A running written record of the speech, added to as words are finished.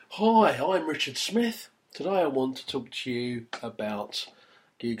Hi, I'm Richard Smith. Today I want to talk to you about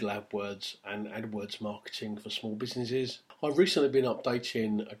Google Adwords and AdWords marketing for small businesses. I've recently been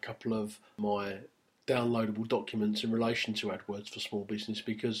updating a couple of my downloadable documents in relation to AdWords for small business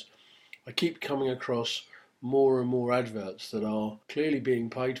because I keep coming across more and more adverts that are clearly being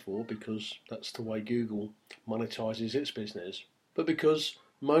paid for because that's the way Google monetizes its business, but because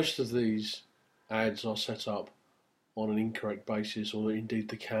most of these ads are set up on an incorrect basis, or indeed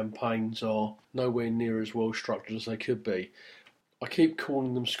the campaigns are nowhere near as well structured as they could be. I keep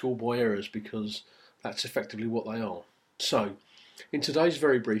calling them schoolboy errors because that's effectively what they are. So, in today's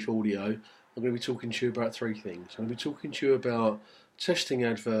very brief audio, I'm going to be talking to you about three things. I'm going to be talking to you about testing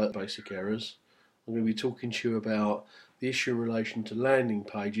advert basic errors. I'm going to be talking to you about the issue in relation to landing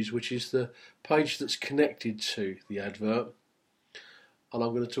pages, which is the page that's connected to the advert. And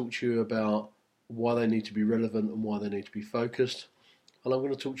I'm going to talk to you about why they need to be relevant and why they need to be focused. And I'm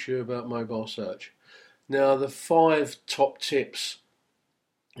going to talk to you about mobile search. Now, the 5 top tips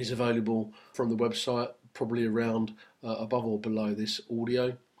is available from the website, probably around above or below this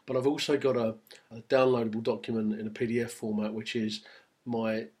audio. But I've also got a downloadable document in a PDF format, which is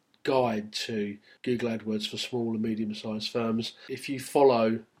my guide to Google AdWords for small and medium-sized firms. If you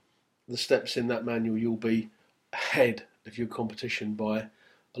follow the steps in that manual, you'll be ahead of your competition by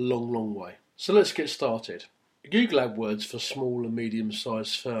a long, long way. So let's get started. Google AdWords for small and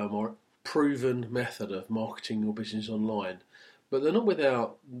medium-sized firm are a proven method of marketing your business online, but they're not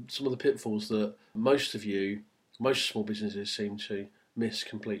without some of the pitfalls that most small businesses seem to miss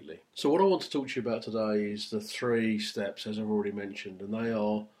completely. So what I want to talk to you about today is the 3 steps, as I've already mentioned, and they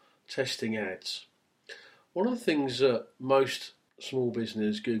are testing ads. One of the things that most small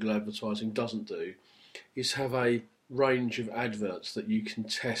business Google advertising doesn't do is have a range of adverts that you can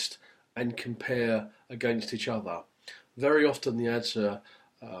test and compare against each other. Very often the ads are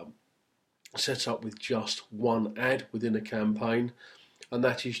set up with just one ad within a campaign, and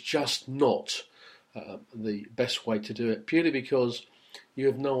that is just not the best way to do it, purely because you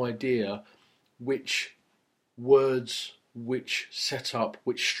have no idea which words, which setup,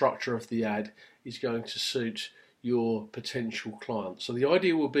 which structure of the ad is going to suit your potential client. So the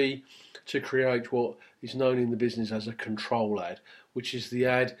idea will be to create what is known in the business as a control ad, which is the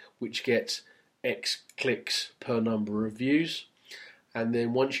ad which gets X clicks per number of views. And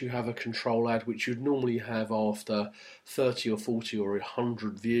then once you have a control ad, which you'd normally have after 30 or 40 or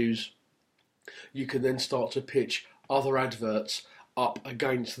 100 views, you can then start to pitch other adverts up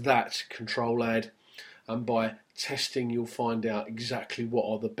against that control ad. And by testing, you'll find out exactly what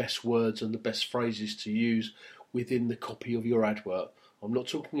are the best words and the best phrases to use within the copy of your advert. I'm not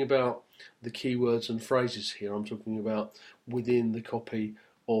talking about the keywords and phrases here, I'm talking about within the copy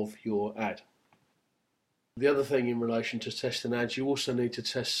of your ad. The other thing in relation to testing ads, you also need to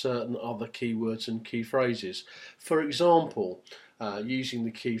test certain other keywords and key phrases. For example, using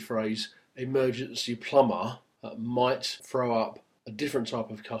the key phrase emergency plumber might throw up a different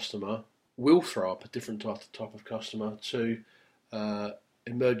type of customer, will throw up a different type of customer to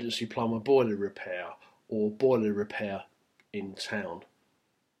emergency plumber boiler repair or boiler repair in town.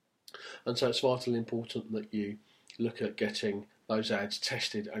 And so it's vitally important that you look at getting those ads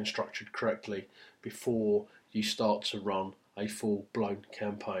tested and structured correctly before you start to run a full-blown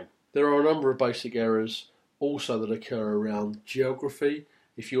campaign. There are a number of basic errors also that occur around geography.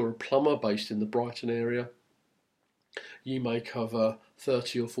 If you're a plumber based in the Brighton area, you may cover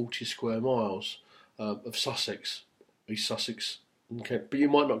 30 or 40 square miles of Sussex, East Sussex, but you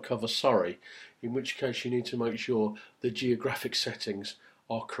might not cover Surrey, in which case you need to make sure the geographic settings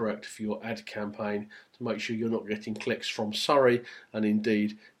are correct for your ad campaign to make sure you're not getting clicks from Surrey, and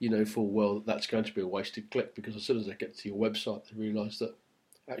indeed you know full well that that's going to be a wasted click because as soon as they get to your website they realise that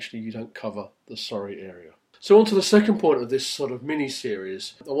actually you don't cover the Surrey area. So on to the second point of this sort of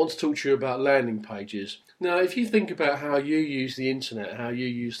mini-series, I want to talk to you about landing pages. Now if you think about how you use the internet, how you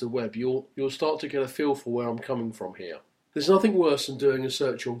use the web, you'll start to get a feel for where I'm coming from here. There's nothing worse than doing a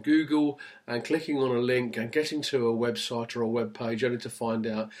search on Google and clicking on a link and getting to a website or a web page only to find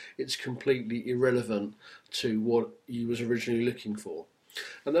out it's completely irrelevant to what you was originally looking for.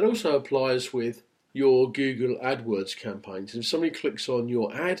 And that also applies with your Google AdWords campaigns. If somebody clicks on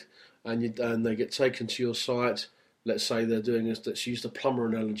your ad and they get taken to your site, let's say they're doing this, let's use the plumber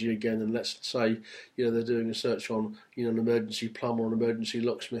analogy again, and let's say they're doing a search on an emergency plumber or an emergency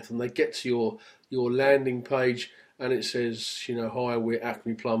locksmith, and they get to your landing page and it says, hi, we're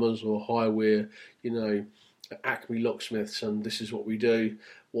Acme Plumbers, or hi, we're, Acme Locksmiths, and this is what we do.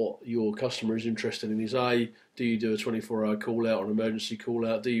 What your customer is interested in is A, do you do a 24-hour call out or an emergency call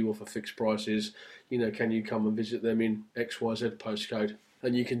out? Do you offer fixed prices? Can you come and visit them in XYZ postcode?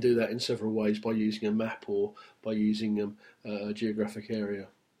 And you can do that in several ways by using a map or by using a geographic area.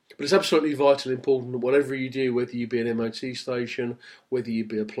 But it's absolutely vital and important that whatever you do, whether you be an MOT station, whether you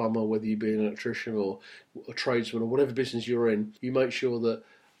be a plumber, whether you be an electrician or a tradesman or whatever business you're in, you make sure that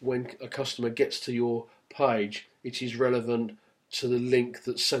when a customer gets to your page, it is relevant to the link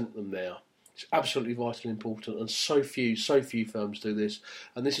that sent them there. It's absolutely vital and important, and so few firms do this.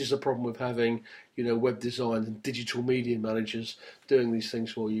 And this is the problem with having, web design and digital media managers doing these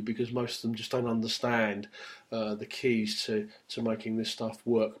things for you, because most of them just don't understand the keys to making this stuff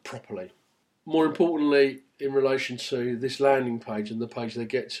work properly. More importantly, in relation to this landing page and the page they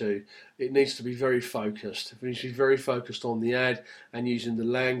get to, it needs to be very focused. It needs to be very focused on the ad and using the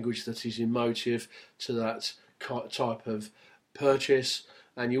language that is emotive to that type of purchase.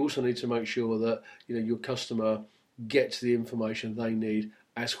 And you also need to make sure that your customer gets the information they need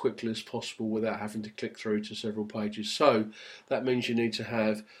as quickly as possible without having to click through to several pages. So that means you need to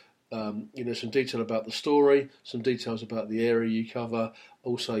have some detail about the story, some details about the area you cover,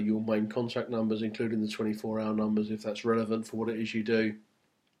 also your main contact numbers, including the 24-hour numbers if that's relevant for what it is you do,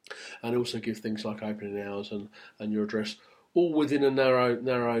 and also give things like opening hours and your address, all within a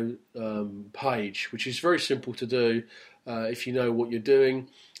narrow page, which is very simple to do if you know what you're doing.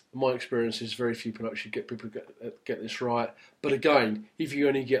 My experience is very few people actually get this right. But again, if you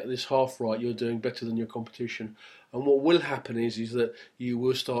only get this half right, you're doing better than your competition. And what will happen is that you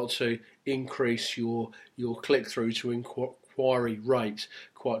will start to increase your click-through to inquiry rate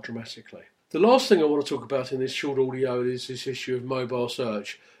quite dramatically. The last thing I want to talk about in this short audio is this issue of mobile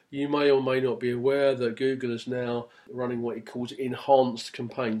search. You may or may not be aware that Google is now running what it calls enhanced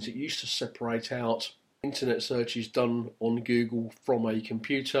campaigns. It used to separate out internet searches done on Google from a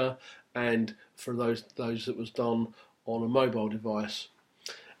computer, and for those that was done on a mobile device.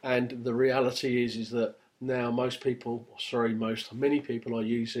 And the reality is that now many people are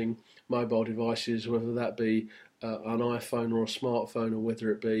using mobile devices, whether that be an iPhone or a smartphone, or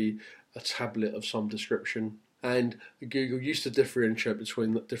whether it be a tablet of some description. And Google used to differentiate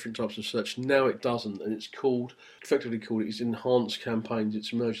between different types of search. Now it doesn't, and it's effectively called enhanced campaigns.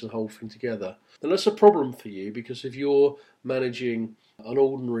 It's merged the whole thing together. And that's a problem for you, because if you're managing an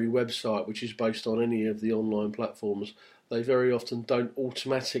ordinary website which is based on any of the online platforms, they very often don't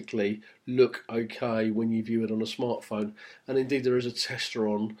automatically look okay when you view it on a smartphone. And indeed, there is a tester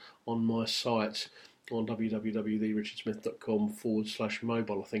on my site on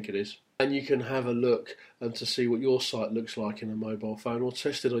www.richardsmith.com/mobile, I think it is. And you can have a look and to see what your site looks like in a mobile phone, or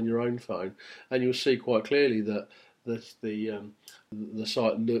test it on your own phone, and you'll see quite clearly that the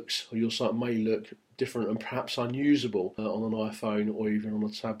site looks, or your site may look different and perhaps unusable on an iPhone or even on a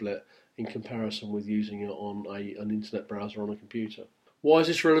tablet in comparison with using it on an internet browser on a computer. Why is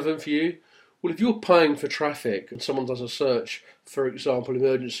this relevant for you? Well, if you're paying for traffic and someone does a search, for example,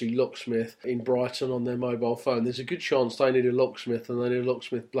 emergency locksmith in Brighton on their mobile phone, there's a good chance they need a locksmith, and they need a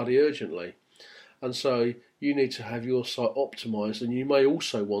locksmith bloody urgently. And so you need to have your site optimised, and you may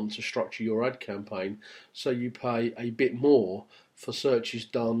also want to structure your ad campaign so you pay a bit more for searches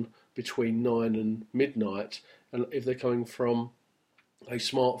done between 9 and midnight, and if they're coming from a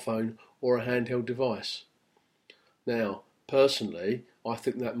smartphone or a handheld device. Now, personally, I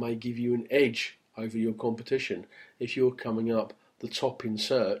think that may give you an edge over your competition if you're coming up the top in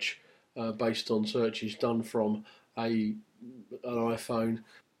search based on searches done from an iPhone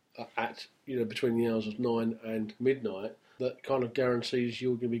at between the hours of 9 and midnight. That kind of guarantees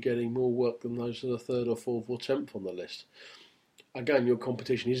you're going to be getting more work than those that are 3rd or 4th or 10th on the list. Again, your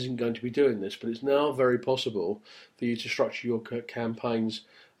competition isn't going to be doing this, but it's now very possible for you to structure your campaigns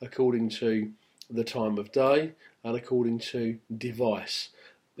according to the time of day and according to device.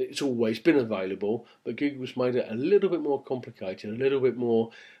 It's always been available, but Google's made it a little bit more complicated, a little bit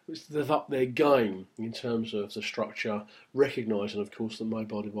more. They've upped their game in terms of the structure, recognising, of course, that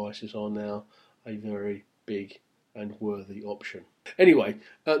mobile devices are now a very big and worthy option. Anyway,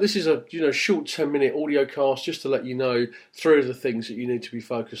 this is a short 10-minute audio cast just to let you know 3 of the things that you need to be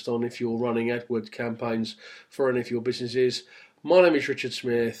focused on if you're running AdWords campaigns for any of your businesses. My name is Richard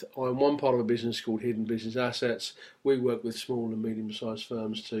Smith. I'm one part of a business called Hidden Business Assets. We work with small and medium-sized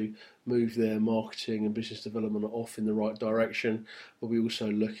firms to move their marketing and business development off in the right direction, but we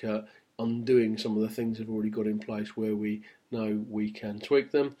also look at undoing some of the things they've already got in place where we know we can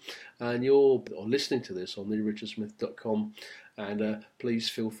tweak them. And you're listening to this on richardsmith.com, and please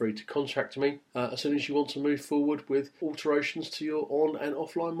feel free to contact me as soon as you want to move forward with alterations to your on and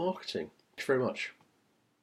offline marketing. Thanks very much.